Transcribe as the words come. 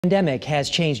The pandemic has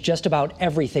changed just about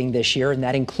everything this year, and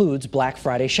that includes Black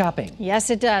Friday shopping.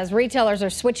 Yes, it does. Retailers are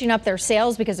switching up their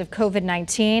sales because of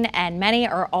COVID-19, and many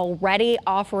are already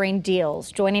offering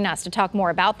deals. Joining us to talk more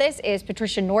about this is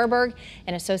Patricia Norberg,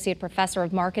 an associate professor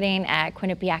of marketing at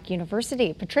Quinnipiac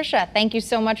University. Patricia, thank you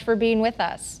so much for being with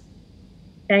us.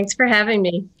 Thanks for having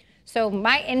me. So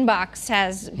my inbox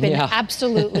has been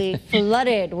absolutely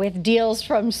flooded with deals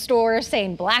from stores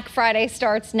saying Black Friday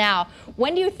starts now.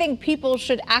 When do you think people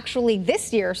should actually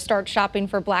this year start shopping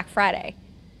for Black Friday?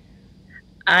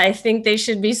 I think they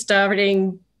should be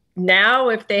starting now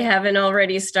if they haven't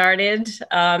already started.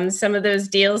 Some of those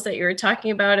deals that you were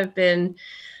talking about have been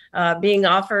being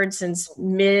offered since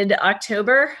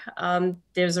mid-October.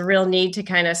 There's a real need to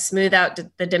kind of smooth out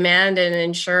the demand and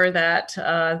ensure that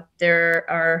there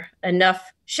are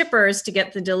enough shippers to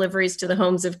get the deliveries to the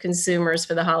homes of consumers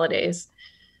for the holidays.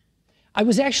 I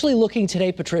was actually looking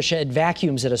today, Patricia, at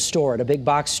vacuums at a store, at a big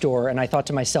box store, and I thought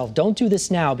to myself, don't do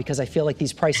this now because I feel like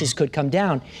these prices could come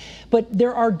down. But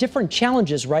there are different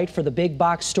challenges, right, for the big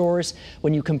box stores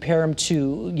when you compare them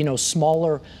to,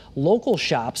 smaller local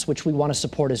shops, which we want to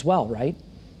support as well, right?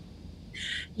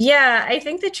 Yeah, I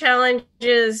think the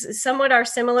challenges somewhat are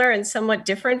similar and somewhat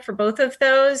different for both of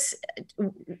those.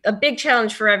 A big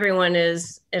challenge for everyone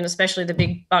is, and especially the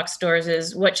big box stores,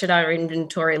 is what should our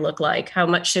inventory look like? How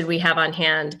much should we have on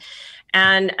hand?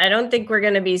 And I don't think we're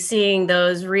going to be seeing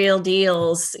those real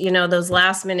deals, those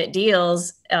last minute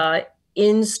deals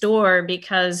in store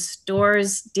because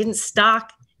stores didn't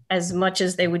stock as much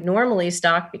as they would normally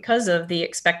stock because of the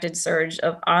expected surge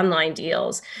of online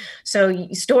deals. So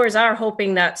stores are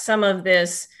hoping that some of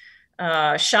this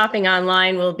shopping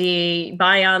online will be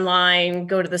buy online,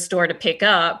 go to the store to pick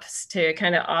up, to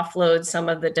kind of offload some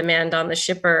of the demand on the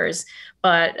shippers.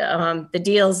 But the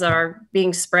deals are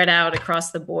being spread out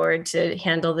across the board to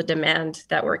handle the demand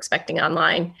that we're expecting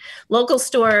online. Local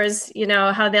stores,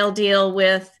 how they'll deal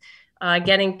with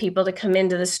getting people to come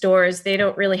into the stores. They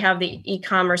don't really have the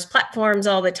e-commerce platforms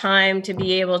all the time to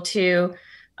be able to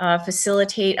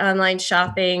facilitate online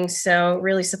shopping. So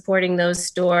really supporting those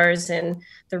stores and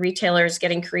the retailers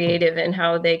getting creative in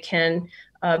how they can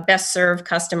best serve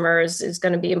customers is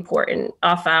going to be important.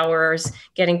 Off hours,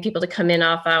 getting people to come in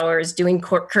off hours, doing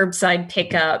curbside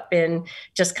pickup, and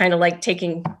just kind of like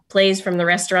taking plays from the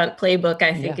restaurant playbook,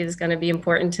 I think is going to be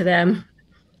important to them.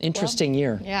 Interesting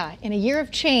year. Yeah, in a year of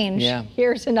change,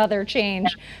 here's another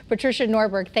change. Patricia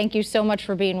Norberg, thank you so much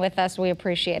for being with us. We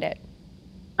appreciate it.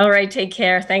 All right, take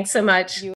care. Thanks so much.